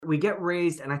we get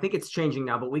raised, and I think it's changing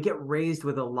now, but we get raised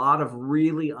with a lot of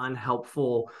really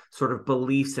unhelpful sort of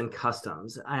beliefs and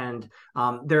customs. And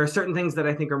there are certain things that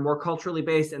I think are more culturally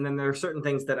based, and then there are certain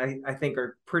things that I think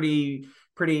are pretty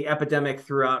epidemic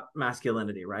throughout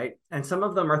masculinity, right? And some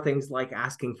of them are things like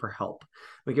asking for help.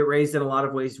 We get raised in a lot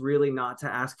of ways really not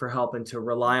to ask for help and to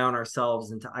rely on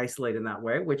ourselves and to isolate in that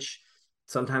way, which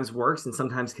sometimes works and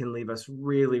sometimes can leave us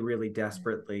really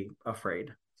desperately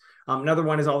afraid. Another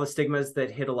one is all the stigmas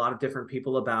that hit a lot of different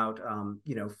people about,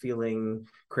 feeling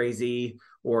crazy,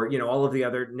 or, all of the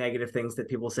other negative things that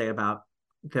people say about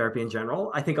therapy in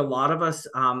general. I think a lot of us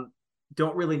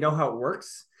don't really know how it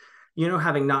works.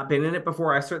 Having not been in it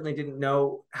before, I certainly didn't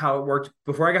know how it worked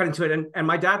before I got into it. And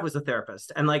my dad was a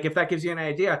therapist. And like, if that gives you an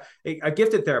idea, a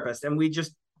gifted therapist, and we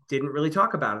just didn't really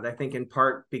talk about it. I think in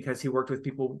part because he worked with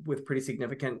people with pretty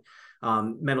significant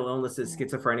mental illnesses,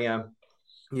 schizophrenia,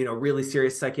 really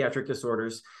serious psychiatric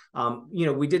disorders.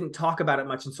 We didn't talk about it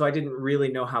much. And so I didn't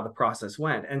really know how the process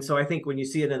went. And so I think when you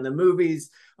see it in the movies,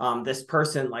 this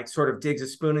person like sort of digs a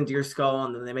spoon into your skull,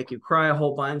 and then they make you cry a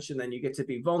whole bunch, and then you get to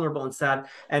be vulnerable and sad.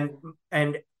 And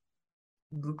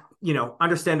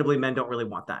understandably, men don't really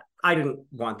want that. I didn't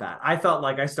want that. I felt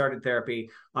like I started therapy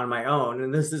on my own.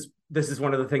 And this is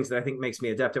one of the things that I think makes me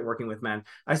adept at working with men.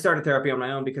 I started therapy on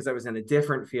my own because I was in a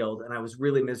different field and I was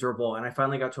really miserable. And I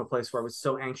finally got to a place where I was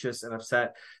so anxious and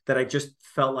upset that I just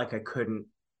felt like I couldn't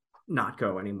not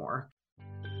go anymore.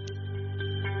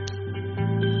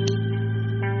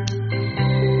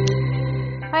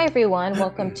 Hi everyone,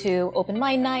 welcome to Open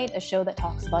Mind Night, a show that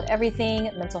talks about everything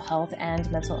mental health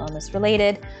and mental illness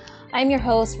related. I'm your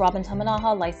host, Robin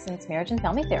Tamanaha, licensed marriage and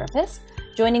family therapist.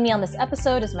 Joining me on this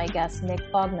episode is my guest, Nick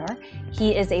Bognar.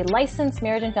 He is a licensed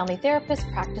marriage and family therapist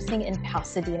practicing in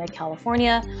Pasadena,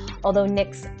 California. Although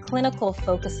Nick's clinical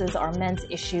focuses are men's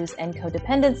issues and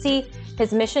codependency,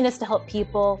 his mission is to help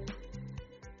people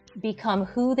become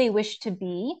who they wish to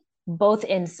be, both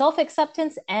in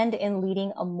self-acceptance and in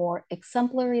leading a more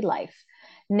exemplary life.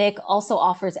 Nick also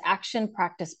offers action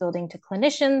practice building to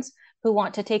clinicians who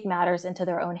want to take matters into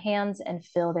their own hands and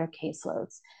fill their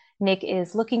caseloads. Nick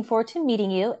is looking forward to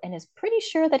meeting you and is pretty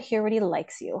sure that he already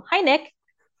likes you. Hi, Nick.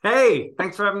 Hey,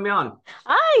 thanks for having me on.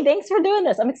 Hi, thanks for doing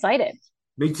this. I'm excited.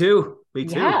 Me too.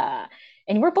 Yeah.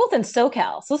 And we're both in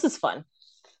SoCal, so this is fun.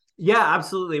 Yeah,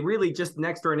 absolutely. Really just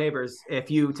next door neighbors. If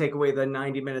you take away the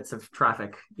 90 minutes of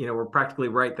traffic, we're practically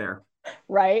right there.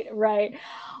 Right.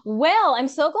 Well, I'm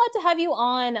so glad to have you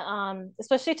on,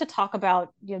 especially to talk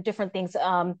about, different things.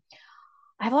 I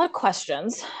have a lot of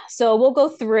questions, so we'll go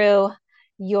through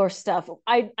your stuff.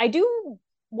 I do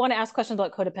want to ask questions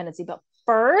about codependency, but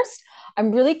first,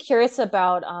 I'm really curious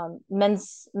about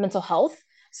men's mental health,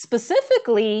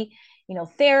 specifically,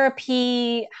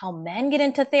 therapy, how men get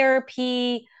into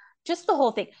therapy, just the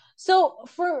whole thing. So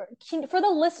for the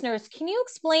listeners, can you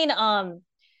explain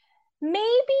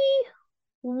maybe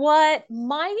what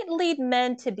might lead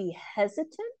men to be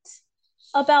hesitant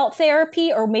about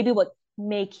therapy, or maybe what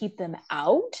may keep them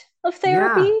out of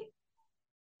therapy? Yeah.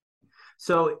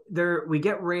 So we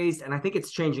get raised, and I think it's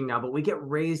changing now, but we get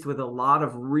raised with a lot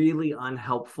of really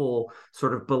unhelpful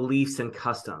sort of beliefs and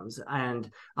customs. And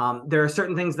there are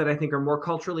certain things that I think are more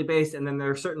culturally based, and then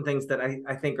there are certain things that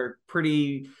I think are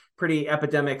pretty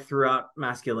epidemic throughout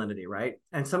masculinity, right?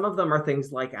 And some of them are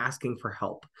things like asking for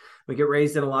help. We get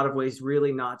raised in a lot of ways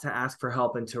really not to ask for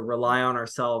help and to rely on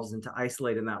ourselves and to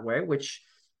isolate in that way, which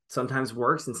sometimes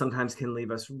works and sometimes can leave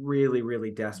us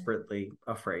really desperately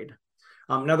afraid.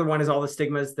 Another one is all the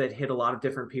stigmas that hit a lot of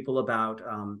different people about,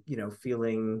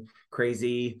 feeling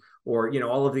crazy, or,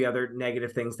 all of the other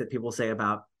negative things that people say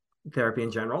about therapy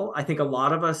in general. I think a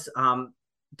lot of us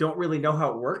don't really know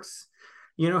how it works.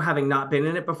 Having not been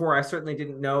in it before, I certainly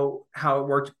didn't know how it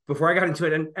worked before I got into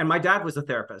it. And my dad was a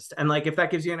therapist. And like, if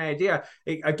that gives you an idea,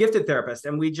 a gifted therapist,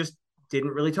 and we just didn't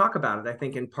really talk about it. I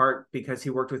think in part because he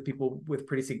worked with people with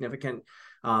pretty significant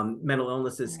mental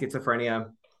illnesses, schizophrenia,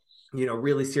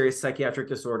 really serious psychiatric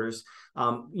disorders.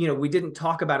 We didn't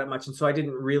talk about it much. And so I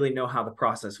didn't really know how the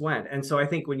process went. And so I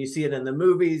think when you see it in the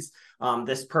movies,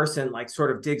 this person like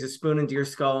sort of digs a spoon into your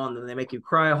skull, and then they make you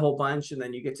cry a whole bunch, and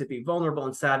then you get to be vulnerable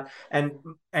and sad. And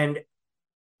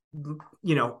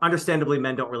understandably,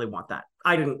 men don't really want that.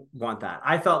 I didn't want that.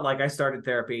 I felt like I started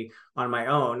therapy on my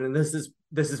own. And this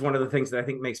is one of the things that I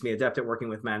think makes me adept at working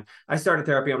with men. I started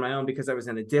therapy on my own because I was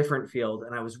in a different field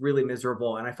and I was really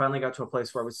miserable. And I finally got to a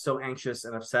place where I was so anxious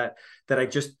and upset that I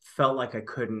just felt like I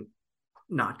couldn't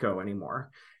not go anymore.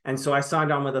 And so I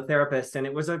signed on with a therapist, and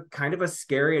it was a kind of a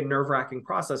scary and nerve-wracking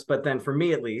process. But then for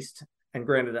me, at least, and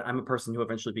granted, I'm a person who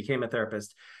eventually became a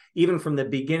therapist, even from the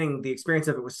beginning, the experience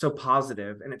of it was so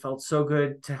positive, and it felt so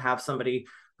good to have somebody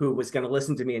who was going to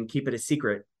listen to me and keep it a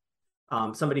secret,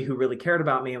 somebody who really cared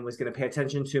about me and was going to pay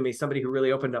attention to me, somebody who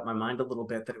really opened up my mind a little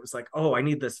bit, that it was like, oh, I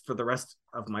need this for the rest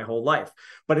of my whole life.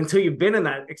 But until you've been in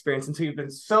that experience, until you've been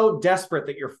so desperate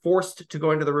that you're forced to go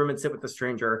into the room and sit with a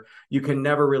stranger, you can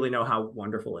never really know how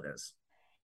wonderful it is.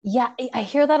 Yeah, I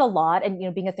hear that a lot.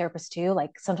 And, being a therapist too,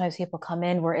 like sometimes people come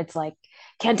in where it's like,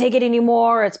 can't take it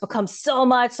anymore. It's become so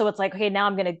much. So it's like, okay, now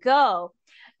I'm going to go,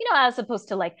 as opposed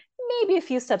to like maybe a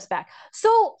few steps back.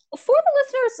 So for the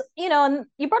listeners, and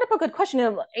you brought up a good question,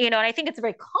 and I think it's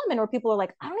very common where people are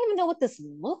like, I don't even know what this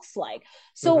looks like.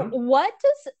 So what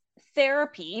does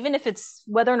therapy, even if it's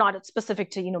whether or not it's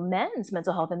specific to, men's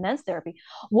mental health and men's therapy,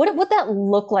 what would that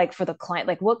look like for the client?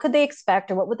 Like, what could they expect,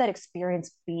 or what would that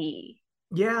experience be?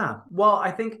 Yeah. Well,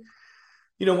 I think,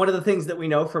 one of the things that we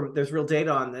know from, there's real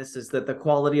data on this, is that the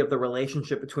quality of the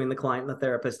relationship between the client and the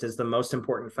therapist is the most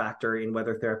important factor in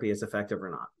whether therapy is effective or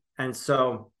not. And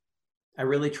so I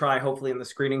really try, hopefully in the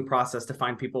screening process, to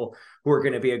find people who are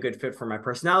going to be a good fit for my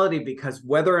personality, because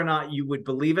whether or not you would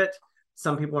believe it,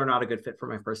 some people are not a good fit for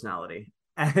my personality.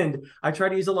 And I try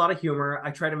to use a lot of humor.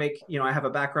 I try to make, I have a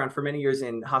background for many years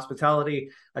in hospitality.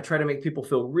 I try to make people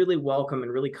feel really welcome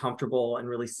and really comfortable and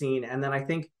really seen. And then I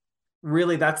think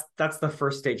really that's the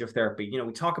first stage of therapy.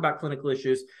 We talk about clinical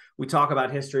issues, we talk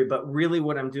about history, but really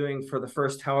what I'm doing for the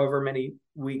first however many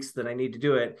weeks that I need to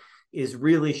do it is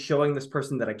really showing this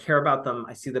person that I care about them,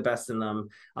 I see the best in them,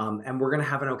 and we're going to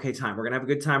have an okay time. We're going to have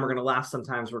a good time. We're going to laugh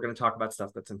sometimes. We're going to talk about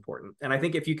stuff that's important. And I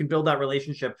think if you can build that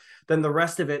relationship, then the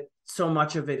rest of it, so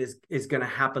much of it is going to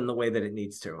happen the way that it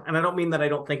needs to. And I don't mean that I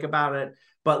don't think about it,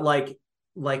 but like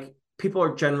people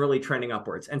are generally trending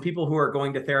upwards, and people who are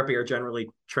going to therapy are generally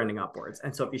trending upwards.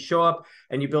 And so if you show up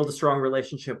and you build a strong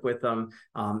relationship with them,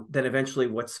 then eventually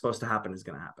what's supposed to happen is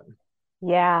going to happen.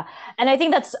 Yeah. And I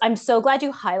think I'm so glad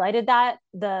you highlighted that,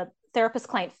 the therapist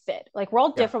client fit. Like, we're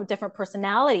all different with different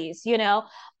personalities,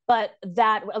 but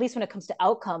that, at least when it comes to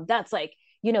outcome, that's like,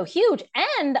 huge.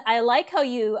 And I like how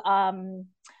you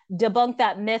debunk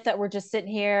that myth that we're just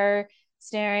sitting here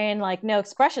staring, like no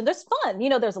expression. There's fun,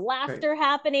 there's laughter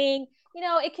happening.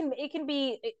 It can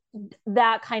be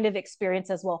that kind of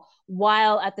experience as well,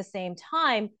 while at the same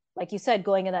time, like you said,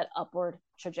 going in that upward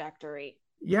trajectory.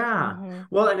 Yeah.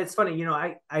 Well, and it's funny,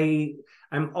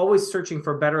 I'm always searching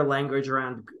for better language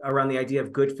around the idea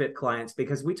of good fit clients,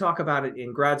 because we talk about it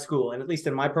in grad school, and at least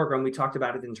in my program, we talked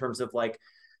about it in terms of like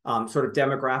sort of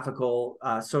demographical,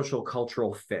 social,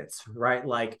 cultural fits, right?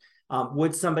 Like,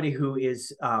 would somebody who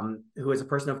is a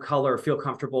person of color feel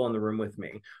comfortable in the room with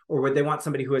me, or would they want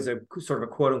somebody who is a sort of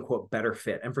a quote unquote better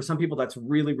fit? And for some people, that's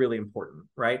really, really important,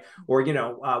 right? Or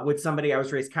would somebody, I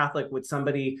was raised Catholic, would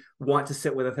somebody want to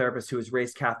sit with a therapist who was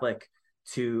raised Catholic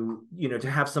to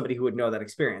have somebody who would know that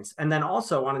experience? And then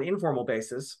also on an informal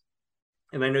basis,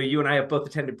 and I know you and I have both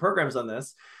attended programs on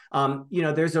this,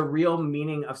 there's a real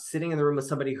meaning of sitting in the room with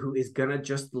somebody who is going to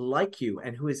just like you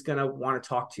and who is going to want to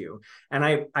talk to you.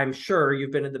 And I'm sure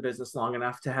you've been in the business long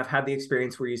enough to have had the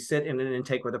experience where you sit in an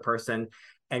intake with a person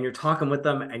and you're talking with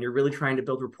them and you're really trying to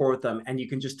build rapport with them, and you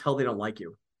can just tell they don't like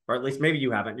you. Or at least maybe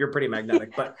you haven't. You're pretty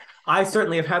magnetic. But I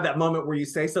certainly have had that moment where you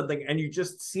say something and you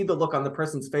just see the look on the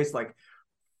person's face like,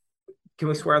 can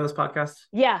we swear on this podcast?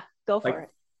 Yeah, go for it.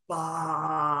 Fuck.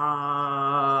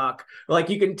 Like,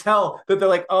 you can tell that they're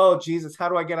like, oh Jesus, how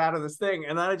do I get out of this thing?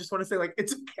 And then I just want to say, like,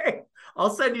 it's okay. I'll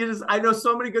send you just, I know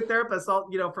so many good therapists,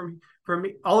 from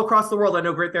me all across the world. I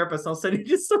know great therapists. I'll send you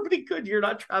just somebody good. You're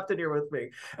not trapped in here with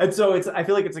me. And so I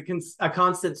feel like it's a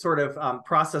constant sort of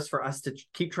process for us to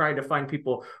keep trying to find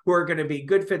people who are going to be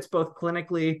good fits, both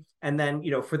clinically and then,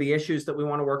 for the issues that we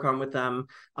want to work on with them.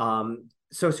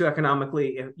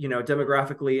 Socioeconomically,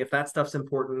 demographically, if that stuff's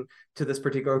important to this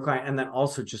particular client, and then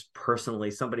also just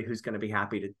personally, somebody who's going to be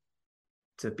happy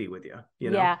to be with you.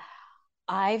 Yeah,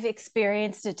 I've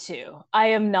experienced it too. I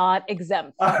am not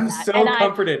exempt from I'm that. so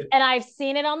comforted. I've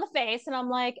seen it on the face, and I'm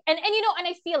like, and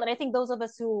I feel it. I think those of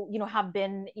us who have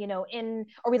been in,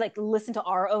 or we like listen to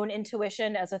our own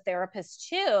intuition as a therapist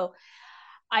too.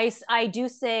 I do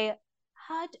say,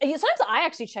 sometimes I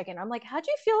actually check in. I'm like, how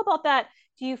do you feel about that?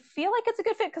 Do you feel like it's a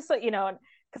good fit? Because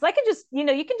because I can just, you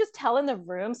can just tell in the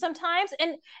room sometimes,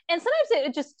 and sometimes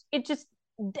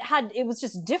it was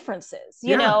just differences,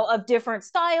 of different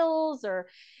styles, or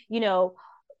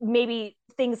maybe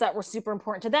things that were super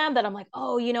important to them that I'm like,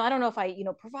 oh, I don't know if I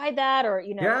provide that, or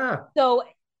so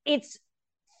it's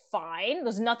fine.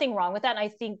 There's nothing wrong with that. And I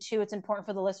think too, it's important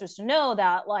for the listeners to know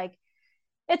that, like,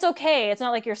 it's okay. It's not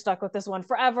like you're stuck with this one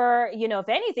forever. If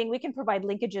anything, we can provide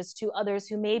linkages to others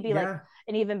who may be like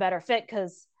an even better fit.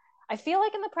 Because I feel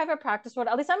like in the private practice world,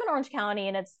 at least I'm in Orange County,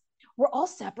 and we're all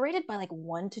separated by like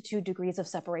 1 to 2 degrees of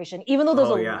separation. Even though there's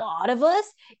Oh a yeah. lot of us,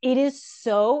 it is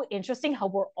so interesting how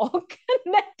we're all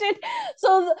connected.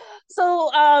 You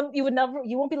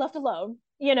won't be left alone,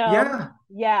 you know? Yeah.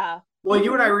 Yeah. Well,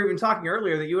 you and I were even talking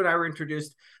earlier that you and I were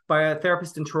introduced by a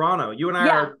therapist in Toronto. You and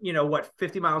I Yeah. are, what,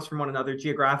 50 miles from one another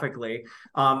geographically.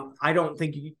 I don't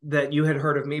think that you had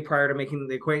heard of me prior to making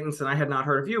the acquaintance, and I had not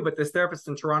heard of you, but this therapist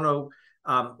in Toronto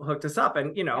hooked us up.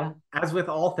 And, Yeah. as with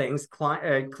all things,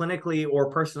 clinically or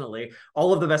personally,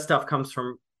 all of the best stuff comes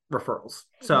from referrals.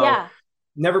 So Yeah.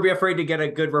 never be afraid to get a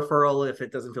good referral if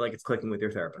it doesn't feel like it's clicking with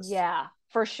your therapist. Yeah.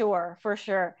 For sure. For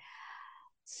sure.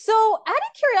 So out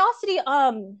of curiosity,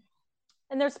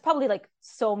 and there's probably like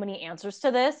so many answers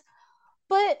to this,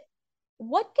 but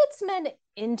what gets men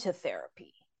into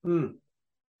therapy? Mm.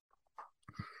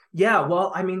 Yeah,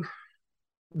 well, I mean,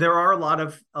 there are a lot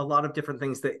of different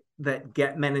things that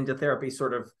get men into therapy,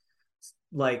 sort of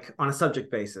like on a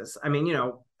subject basis. I mean,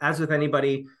 as with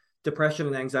anybody, depression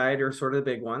and anxiety are sort of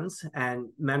the big ones, and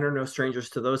men are no strangers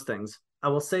to those things. I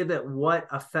will say that what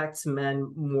affects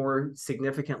men more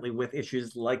significantly with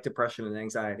issues like depression and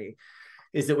anxiety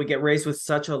is that we get raised with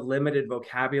such a limited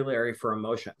vocabulary for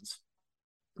emotions.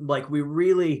 Like,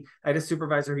 I had a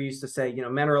supervisor who used to say,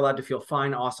 men are allowed to feel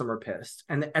fine, awesome, or pissed.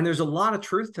 And there's a lot of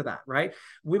truth to that, right?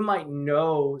 We might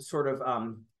know sort of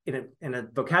in a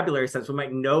vocabulary sense, we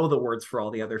might know the words for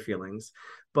all the other feelings,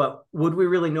 but would we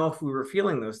really know if we were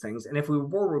feeling those things? And if we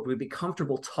were, would we be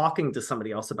comfortable talking to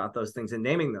somebody else about those things and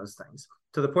naming those things?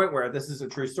 To the point where, this is a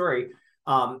true story.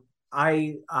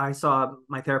 I saw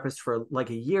my therapist for like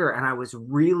a year, and I was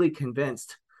really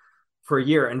convinced for a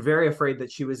year and very afraid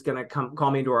that she was going to come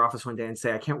call me into her office one day and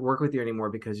say, I can't work with you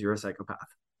anymore because you're a psychopath.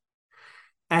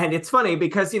 And it's funny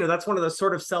because, that's one of those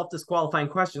sort of self-disqualifying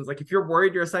questions. Like, if you're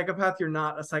worried you're a psychopath, you're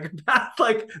not a psychopath.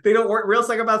 Like, they don't worry, real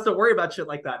psychopaths don't worry about shit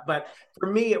like that. But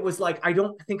for me, it was like, I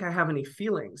don't think I have any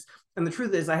feelings. And the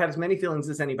truth is, I had as many feelings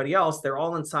as anybody else. They're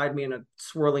all inside me in a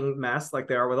swirling mess, like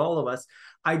they are with all of us.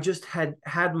 I just had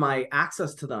my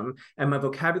access to them and my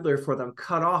vocabulary for them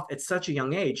cut off at such a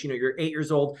young age. You're 8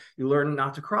 years old, you learn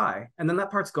not to cry. And then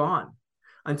that part's gone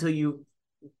until you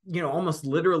almost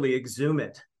literally exhume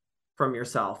it from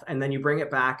yourself, and then you bring it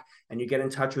back and you get in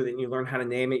touch with it and you learn how to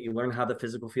name it, you learn how the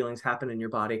physical feelings happen in your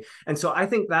body. And so I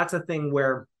think that's a thing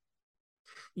where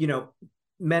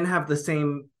men have the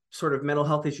same sort of mental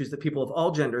health issues that people of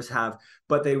all genders have,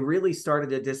 but they really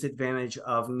started a disadvantage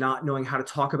of not knowing how to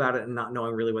talk about it and not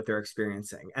knowing really what they're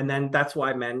experiencing. And then that's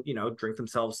why men drink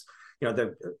themselves.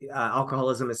 The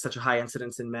alcoholism is such a high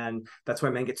incidence in men. That's why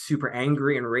men get super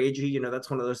angry and ragey. That's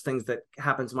one of those things that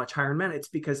happens much higher in men. It's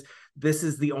because this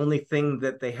is the only thing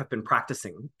that they have been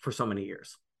practicing for so many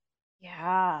years.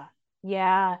 Yeah.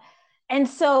 Yeah. And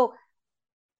so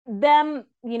them,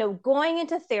 going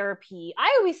into therapy,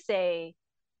 I always say,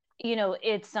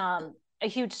 it's a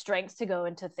huge strength to go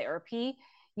into therapy,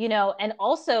 and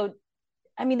also,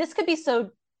 I mean, this could be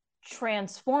so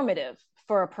transformative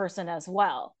for a person as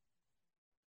well.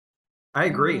 I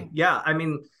agree. Mm. Yeah. I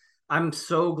mean, I'm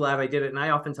so glad I did it. And I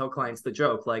often tell clients the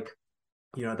joke, like,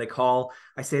 they call,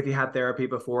 I say, have you had therapy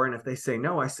before? And if they say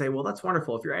no, I say, well, that's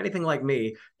wonderful. If you're anything like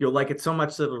me, you'll like it so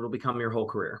much that it'll become your whole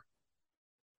career.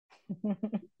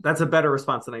 That's a better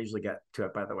response than I usually get to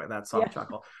it, by the way, that soft Yeah.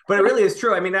 chuckle. But it really is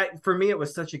true. I mean, for me, it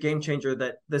was such a game changer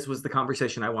that this was the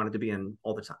conversation I wanted to be in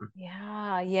all the time.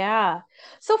 Yeah. Yeah.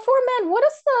 So for men, what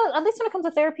is at least when it comes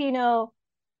to therapy,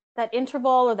 that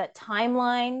interval or that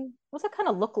timeline, what's that kind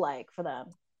of look like for them?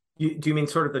 Do you mean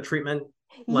sort of the treatment?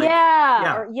 Like, Yeah.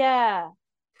 yeah, Or yeah.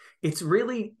 it's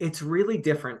really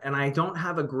different. And I don't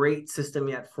have a great system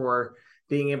yet for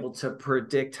being able to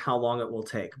predict how long it will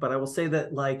take. But I will say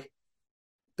that, like,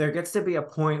 there gets to be a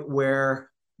point where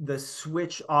the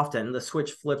switch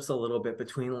flips a little bit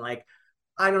between, like,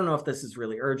 I don't know if this is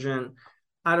really urgent.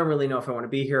 I don't really know if I want to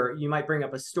be here. You might bring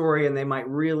up a story and they might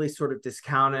really sort of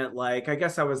discount it. Like, I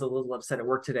guess I was a little upset at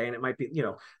work today, and it might be,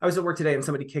 I was at work today and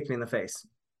somebody kicked me in the face.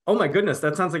 Oh my goodness,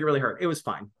 that sounds like it really hurt. It was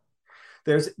fine.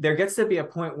 There gets to be a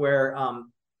point where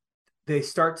they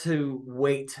start to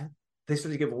wait. They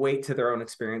start to give weight to their own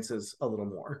experiences a little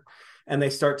more. And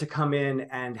they start to come in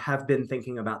and have been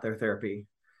thinking about their therapy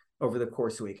over the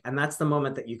course of the week. And that's the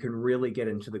moment that you can really get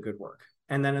into the good work.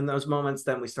 And then in those moments,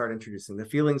 then we start introducing the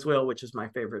feelings wheel, which is my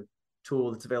favorite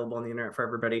tool that's available on the internet for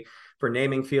everybody for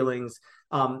naming feelings.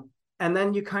 And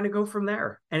then you kind of go from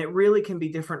there. And it really can be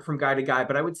different from guy to guy.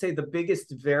 But I would say the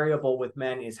biggest variable with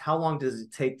men is how long does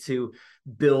it take to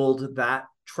build that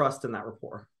trust and that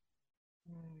rapport?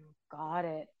 Got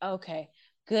it. Okay.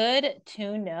 Good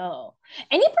to know.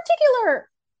 Any particular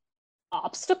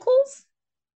obstacles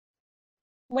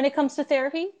when it comes to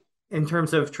therapy? In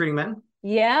terms of treating men?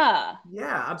 Yeah.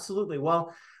 Yeah, absolutely.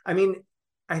 Well, I mean,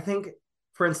 I think,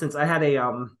 for instance, I had a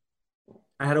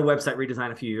website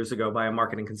redesign a few years ago by a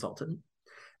marketing consultant,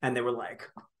 and they were like,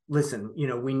 listen,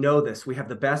 we know this, we have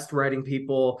the best writing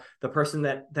people. The person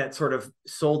that sort of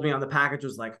sold me on the package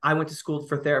was like, I went to school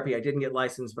for therapy, I didn't get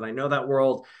licensed, but I know that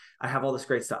world, I have all this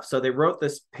great stuff. So they wrote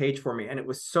this page for me, and it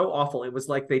was so awful. It was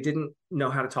like they didn't know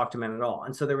how to talk to men at all.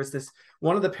 And so there was this,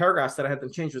 one of the paragraphs that I had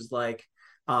them change was like,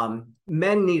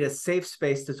 men need a safe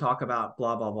space to talk about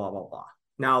blah blah blah blah blah.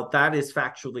 Now that is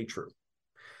factually true,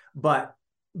 but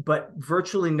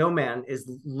virtually no man is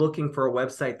looking for a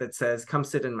website that says, come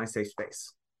sit in my safe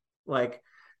space. Like,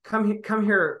 come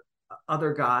here,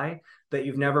 other guy that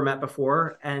you've never met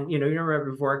before, and you never met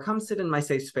before, come sit in my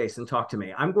safe space and talk to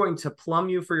me. I'm going to plumb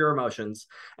you for your emotions,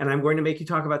 and I'm going to make you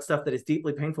talk about stuff that is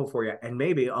deeply painful for you, and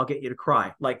maybe I'll get you to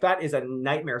cry. Like, that is a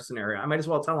nightmare scenario. I might as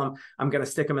well tell him I'm going to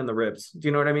stick him in the ribs. Do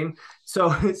you know what I mean?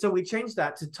 So we changed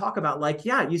that to talk about, like,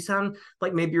 yeah, you sound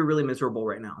like maybe you're really miserable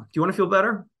right now. Do you want to feel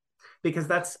better? Because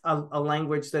that's a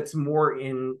language that's more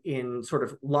in sort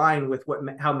of line with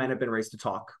how men have been raised to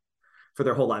talk for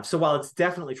their whole lives. So while it's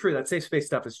definitely true that safe space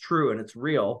stuff is true and it's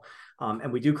real,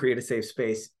 and we do create a safe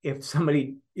space, if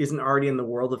somebody isn't already in the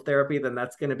world of therapy, then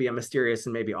that's going to be a mysterious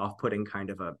and maybe off-putting kind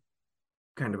of a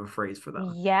phrase for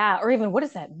them. Yeah. Or even, what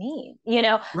does that mean?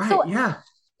 Right. So Yeah.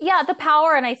 yeah, the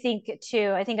power. And I think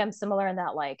too, I think I'm similar in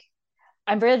that, like,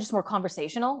 I'm really just more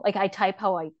conversational. Like, I type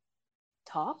how I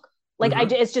talk. Like,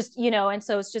 Mm-hmm. it's just, and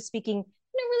so it's just speaking,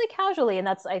 really casually. And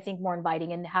that's, I think, more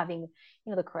inviting, and having,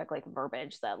 the correct, like,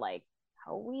 verbiage that, like,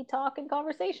 how we talk in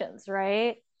conversations,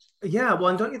 right? Yeah. Well,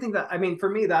 and don't you think that, I mean, for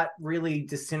me, that really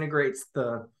disintegrates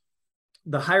the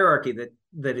hierarchy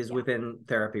that is within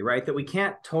therapy, right? That we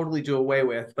can't totally do away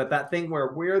with, but that thing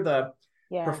where we're the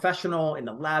professional in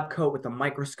the lab coat with the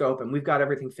microscope and we've got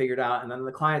everything figured out, and then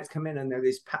the clients come in and they're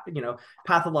these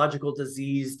pathological,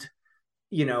 diseased,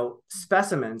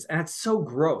 specimens, and it's so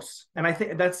gross. And I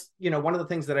think that's one of the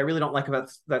things that I really don't like about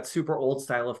that super old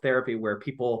style of therapy, where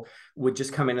people would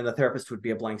just come in and the therapist would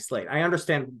be a blank slate. I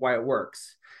understand why it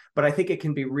works, but I think it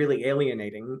can be really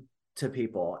alienating to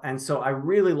people. And so I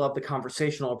really love the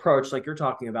conversational approach like you're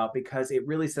talking about, because it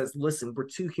really says, listen, we're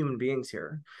two human beings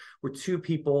here, we're two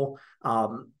people.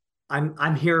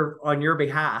 I'm here on your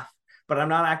behalf, but I'm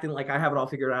not acting like I have it all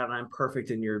figured out and I'm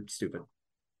perfect and you're stupid.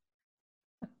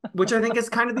 Which I think is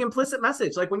kind of the implicit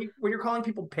message. Like, when you're calling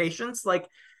people patients, like,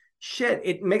 shit,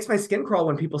 it makes my skin crawl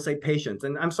when people say patients.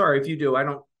 And I'm sorry if you do. I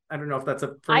don't know if that's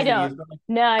a phrase to use, but like,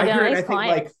 no, I hear it don't. and I think,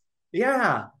 like,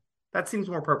 yeah, that seems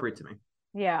more appropriate to me.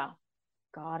 Yeah,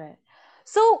 got it.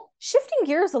 So shifting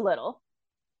gears a little,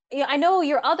 I know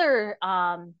your other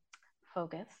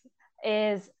focus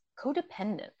is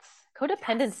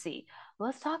codependency.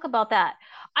 Let's talk about that.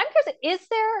 I'm curious, is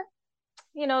there,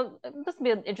 this would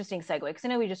be an interesting segue, because I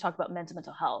know we just talked about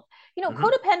mental health.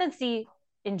 Codependency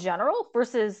in general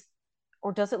versus,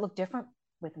 or does it look different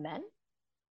with men?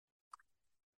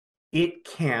 It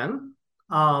can.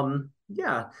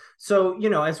 Yeah.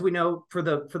 So, as we know, for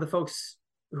the folks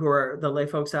who are the lay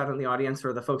folks out in the audience,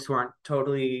 or the folks who aren't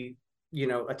totally,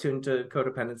 attuned to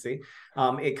codependency,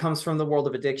 it comes from the world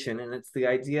of addiction. And it's the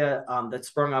idea that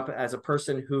sprung up as a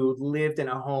person who lived in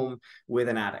a home with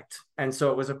an addict. And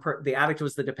so it was the addict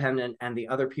was the dependent, and the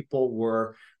other people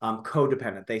were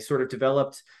codependent. They sort of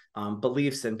developed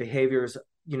beliefs and behaviors,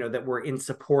 that were in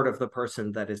support of the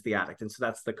person that is the addict. And so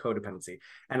that's the codependency.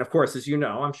 And of course, as you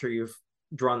know, I'm sure you've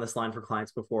drawn this line for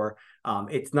clients before.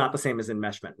 It's not the same as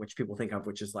enmeshment, which people think of,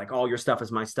 which is like, all your stuff is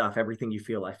my stuff. Everything you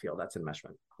feel, I feel. That's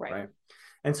enmeshment. Right.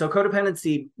 And so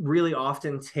codependency really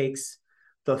often takes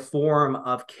the form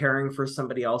of caring for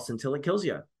somebody else until it kills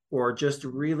you, or just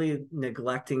really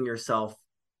neglecting yourself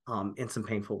in some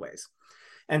painful ways.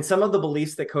 And some of the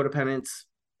beliefs that codependents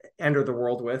enter the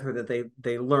world with, or that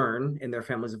they learn in their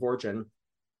families of origin,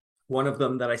 one of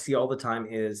them that I see all the time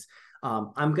is,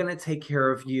 I'm going to take care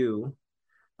of you,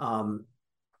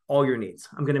 all your needs.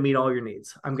 I'm going to meet all your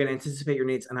needs. I'm going to anticipate your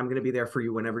needs, and I'm going to be there for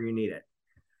you whenever you need it.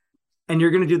 And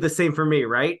you're going to do the same for me,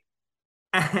 right?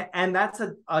 And that's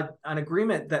an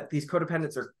agreement that these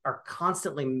codependents are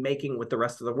constantly making with the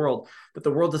rest of the world, but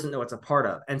the world doesn't know it's a part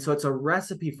of. And so it's a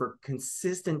recipe for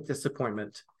consistent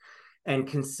disappointment and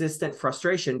consistent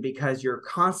frustration, because you're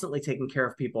constantly taking care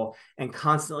of people and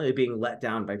constantly being let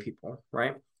down by people,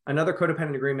 right? Another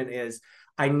codependent agreement is,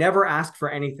 I never asked for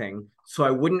anything, so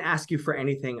I wouldn't ask you for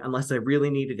anything unless I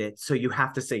really needed it, so you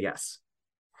have to say yes.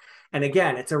 And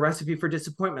again, it's a recipe for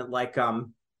disappointment. Like,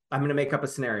 I'm going to make up a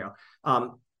scenario.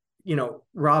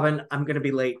 Robin, I'm going to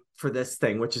be late for this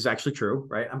thing, which is actually true,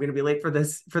 right? I'm going to be late for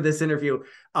this interview.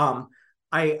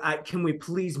 I can we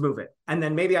please move it? And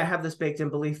then maybe I have this baked in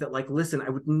belief that like, listen, I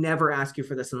would never ask you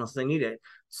for this unless I need it.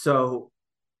 So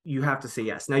you have to say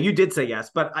yes. Now you did say yes,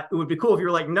 but it would be cool if you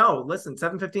were like, no, listen,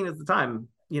 7:15 is the time,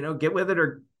 get with it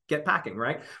or get packing,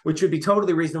 right? Which would be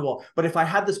totally reasonable. But if I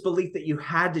had this belief that you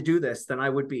had to do this, then I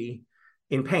would be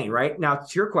in pain, right? Now,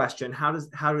 to your question, how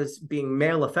does being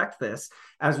male affect this?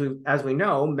 As we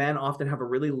know, men often have a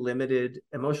really limited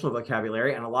emotional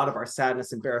vocabulary, and a lot of our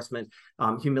sadness, embarrassment,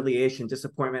 humiliation,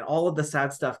 disappointment, all of the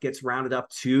sad stuff gets rounded up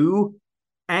to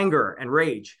anger and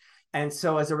rage. And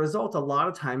so as a result, a lot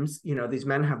of times, these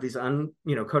men have these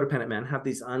codependent men have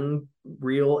these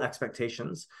unreal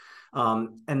expectations,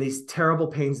 and these terrible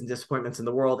pains and disappointments in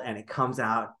the world, and it comes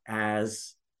out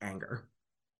as anger.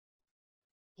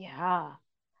 Yeah.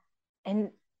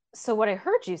 And so what I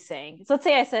heard you saying, so let's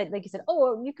say I said, like you said,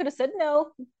 oh, you could have said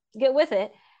no, get with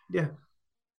it. Yeah.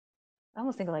 I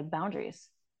almost think of like boundaries,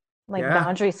 like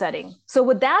boundary setting. So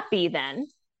would that be then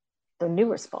the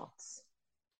new response?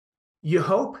 You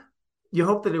hope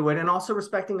that it would, and also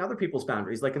respecting other people's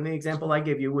boundaries. Like in the example I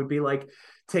gave you would be like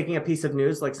taking a piece of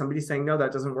news, like somebody saying, no,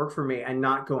 that doesn't work for me, and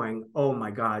not going, oh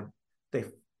my God,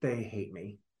 they hate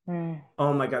me.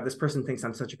 Oh my God, this person thinks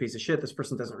I'm such a piece of shit. This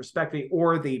person doesn't respect me.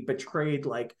 Or the betrayed,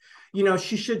 like,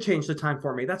 she should change the time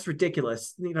for me. That's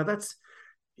ridiculous.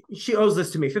 She owes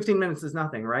this to me. 15 minutes is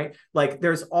nothing, right? Like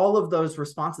there's all of those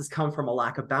responses come from a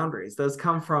lack of boundaries. Those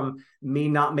come from me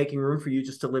not making room for you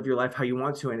just to live your life how you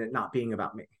want to, and it not being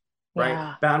about me. Right.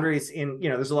 Yeah. Boundaries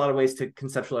there's a lot of ways to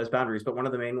conceptualize boundaries, but one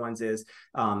of the main ones is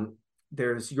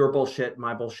there's your bullshit,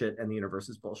 my bullshit, and the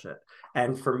universe's bullshit.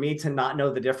 And for me to not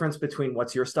know the difference between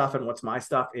what's your stuff and what's my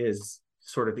stuff is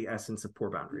sort of the essence of poor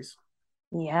boundaries.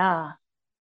 Yeah.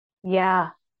 Yeah.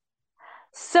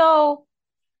 So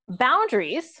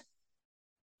boundaries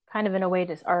kind of in a way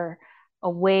are a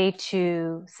way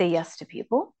to say yes to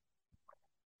people.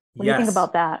 What do you think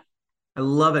about that? I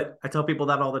love it. I tell people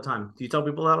that all the time. Do you tell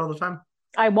people that all the time?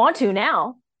 I want to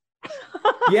now.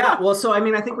 Yeah. Well, so,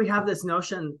 I think we have this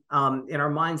notion in our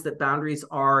minds that boundaries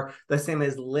are the same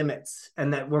as limits.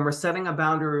 And that when we're setting a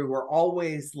boundary, we're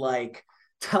always like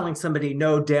telling somebody,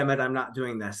 no, damn it, I'm not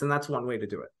doing this. And that's one way to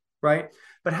do it. Right.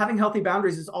 But having healthy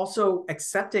boundaries is also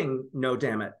accepting no,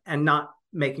 damn it, and not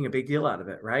making a big deal out of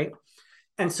it. Right.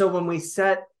 And so when we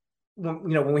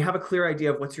when we have a clear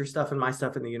idea of what's your stuff and my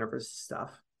stuff and the universe's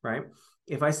stuff, right?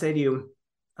 If I say to you,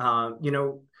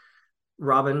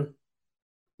 Robin,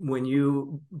 when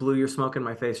you blew your smoke in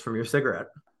my face from your cigarette,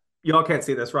 y'all can't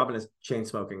see this. Robin is chain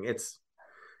smoking. It's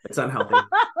unhealthy.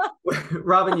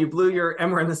 Robin, you blew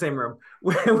and we're in the same room.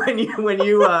 When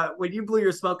you blew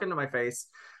your smoke into my face,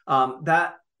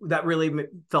 that really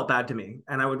felt bad to me,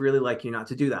 and I would really like you not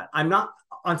to do that. I'm not,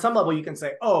 on some level, you can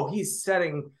say, oh, he's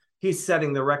setting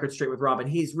the record straight with Robin.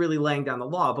 He's really laying down the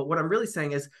law. But what I'm really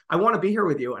saying is, I want to be here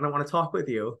with you, and I want to talk with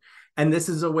you. And this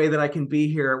is a way that I can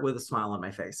be here with a smile on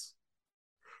my face,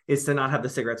 is to not have the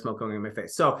cigarette smoke going in my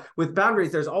face. So with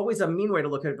boundaries, there's always a mean way to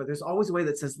look at it, but there's always a way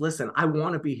that says, listen, I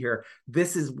want to be here.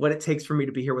 This is what it takes for me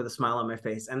to be here with a smile on my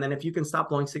face. And then if you can stop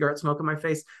blowing cigarette smoke in my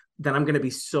face, then I'm going to be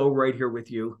so right here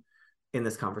with you in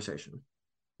this conversation.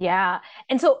 Yeah.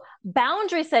 And so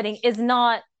boundary setting is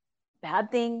not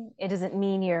bad thing. It doesn't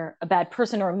mean you're a bad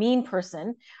person or a mean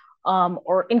person,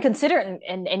 or inconsiderate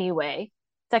in any way.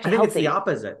 It's actually healthy. It's the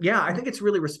opposite. Yeah, I think it's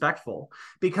really respectful,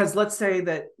 because let's say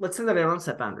that I don't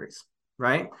set boundaries,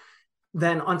 right?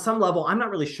 Then on some level, I'm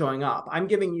not really showing up. I'm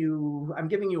giving you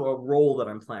a role that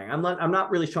I'm playing. I'm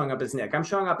not really showing up as Nick. I'm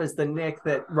showing up as the Nick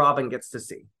that Robin gets to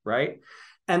see, right?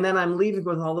 And then I'm leaving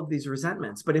with all of these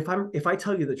resentments. But if I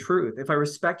tell you the truth, if I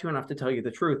respect you enough to tell you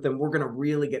the truth, then we're going to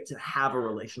really get to have a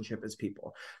relationship as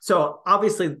people. So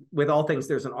obviously, with all things,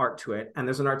 there's an art to it, and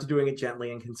there's an art to doing it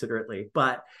gently and considerately.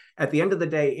 But at the end of the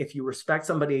day, if you respect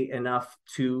somebody enough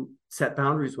to set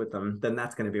boundaries with them, then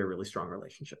that's going to be a really strong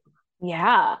relationship.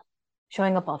 Yeah.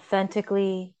 Showing up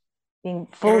authentically, being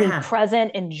fully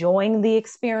present, enjoying the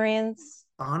experience.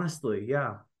 Honestly,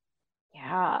 yeah.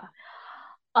 Yeah.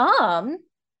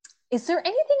 Is there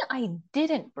anything I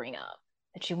didn't bring up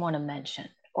that you want to mention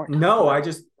or talk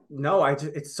about?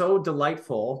 It's so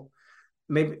delightful.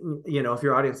 Maybe, if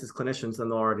your audience is clinicians, then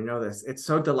they'll already know this. It's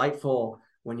so delightful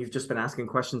when you've just been asking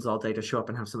questions all day to show up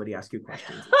and have somebody ask you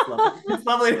questions. It's lovely. It's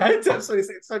lovely to have somebody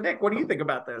say, so Nick, what do you think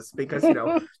about this? Because,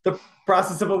 the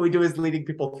process of what we do is leading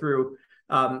people through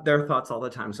their thoughts all the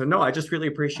time. So no, I just really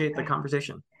appreciate the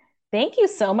conversation. Thank you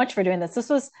so much for doing this. This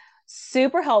was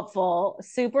super helpful,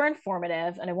 super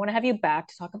informative, and I want to have you back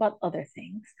to talk about other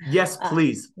things. Yes,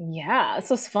 please. Yeah, this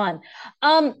was fun.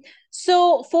 Um,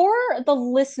 so for the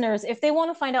listeners, if they want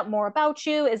to find out more about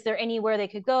you, is there anywhere they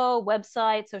could go?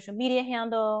 Website, social media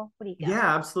handle? What do you got?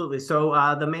 Yeah, absolutely. So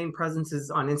the main presence is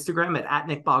on Instagram at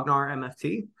Nick Bognar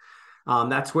MFT.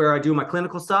 That's where I do my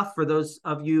clinical stuff. For those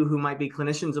of you who might be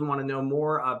clinicians and want to know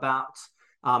more about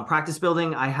practice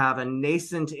building, I have a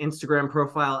nascent Instagram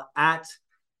profile at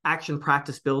Action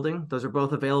Practice Building. Those are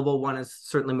both available. One is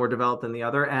certainly more developed than the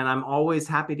other, and I'm always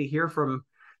happy to hear from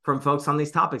folks on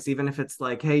these topics, even if it's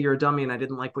like, "Hey, you're a dummy, and I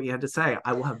didn't like what you had to say."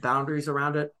 I will have boundaries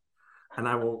around it, and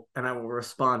I will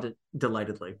respond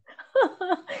delightedly.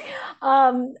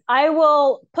 I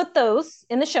will put those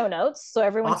in the show notes so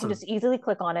everyone can Awesome. just easily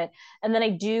click on it. And then I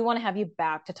do want to have you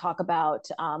back to talk about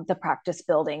the practice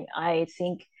building. I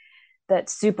think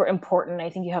that's super important. I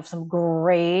think you have some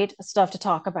great stuff to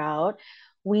talk about.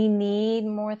 We need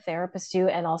more therapists too,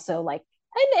 and also like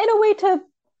in a way to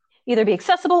either be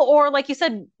accessible or, like you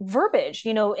said, verbiage,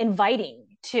 inviting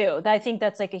too. I think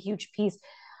that's like a huge piece,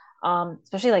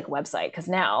 especially like website, because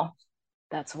now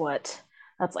that's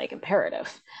like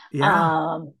imperative.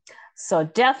 Yeah. So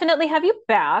definitely have you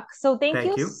back. So thank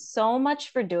Thank you you. so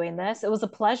much for doing this. It was a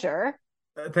pleasure.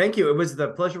 Thank you. The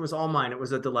pleasure was all mine. It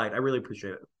was a delight. I really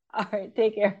appreciate it. All right,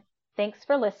 take care. Thanks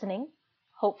for listening.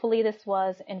 Hopefully this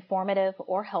was informative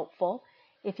or helpful.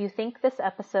 If you think this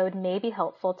episode may be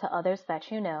helpful to others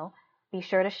that you know, be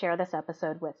sure to share this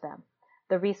episode with them.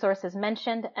 The resources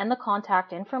mentioned and the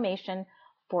contact information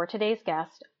for today's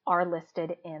guest are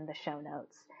listed in the show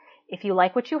notes. If you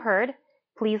like what you heard,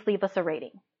 please leave us a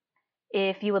rating.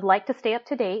 If you would like to stay up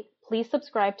to date, please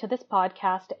subscribe to this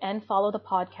podcast and follow the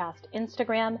podcast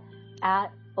Instagram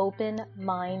at Open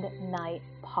Mind Night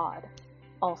Pod.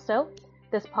 Also,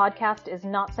 this podcast is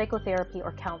not psychotherapy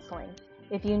or counseling.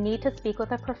 If you need to speak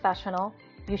with a professional,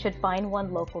 you should find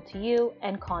one local to you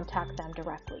and contact them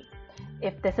directly.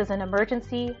 If this is an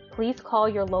emergency, please call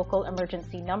your local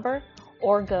emergency number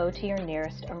or go to your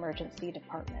nearest emergency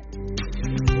department.